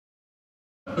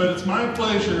But it's my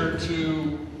pleasure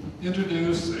to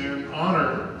introduce and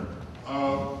honor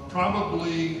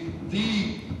probably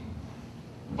the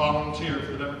volunteer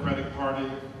for the Democratic Party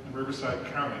in Riverside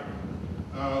County.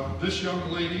 This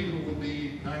young lady, who will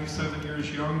be 97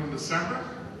 years young in December,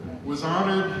 was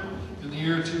honored in the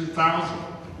year 2000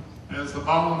 as the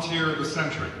Volunteer of the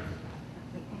Century.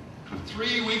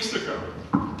 3 weeks ago,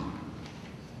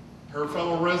 her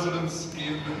fellow residents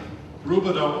in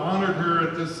Rubidoux honored her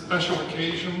at this special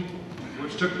occasion,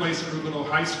 which took place at Rubidoux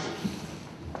High School.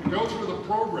 To go through the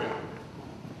program,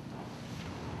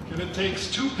 and it takes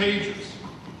 2 pages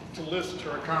to list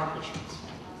her accomplishments.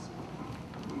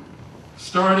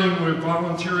 Starting with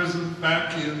volunteerism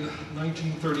back in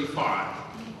 1935.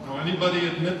 Will anybody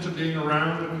admit to being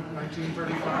around in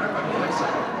 1935? I don't think so.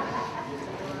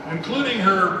 Including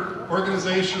her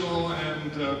organizational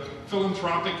and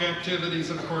philanthropic activities,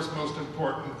 and of course, most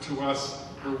important to us,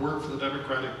 her work for the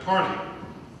Democratic Party.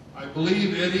 I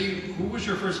believe, Eddie, who was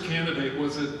your first candidate?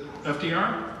 Was it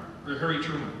FDR or Harry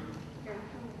Truman?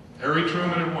 Harry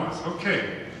Truman it was.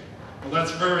 Okay. Well,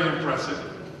 that's very impressive.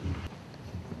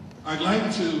 I'd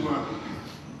like to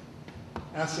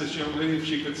ask this young lady if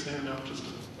she could stand up just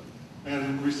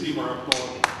and receive our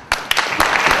applause.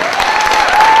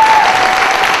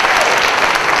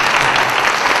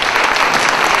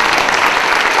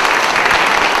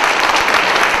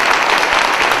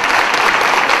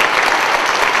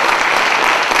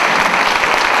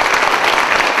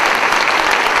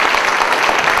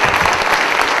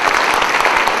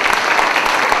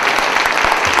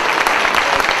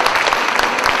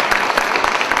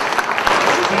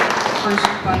 First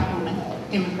black woman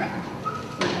Democrat.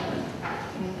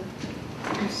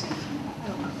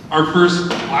 Our first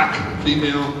black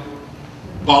female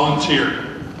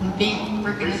volunteer. Being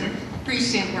working as a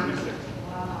precinct worker.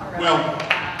 Well,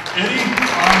 Eddie,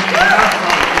 on behalf of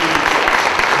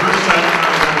the Riverside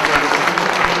Democratic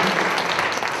Party,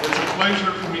 it's a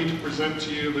pleasure for me to present to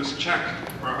you this check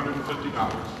for $150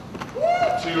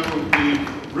 to the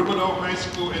Rubidoux High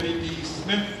School Eddy D.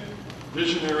 Smith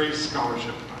Visionary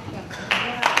Scholarship Fund.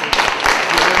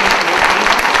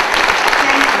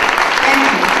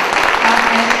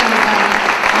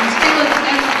 I'm still a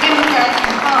Democrat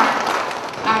in heart.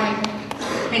 I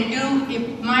can do, if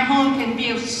my home can be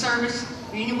of service,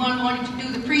 if anyone wanted to do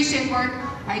the precinct work,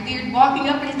 I did walking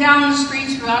up and down the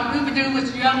streets throughout Rubidoux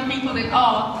with young people and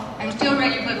all. I'm still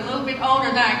ready, but a little bit older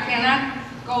than I cannot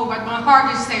go, but my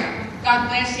heart is there. God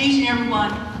bless each and every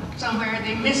one. Somewhere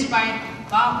they missed my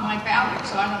ballot,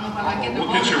 so I don't know if I'll get the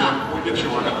vote. We'll get you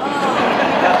one.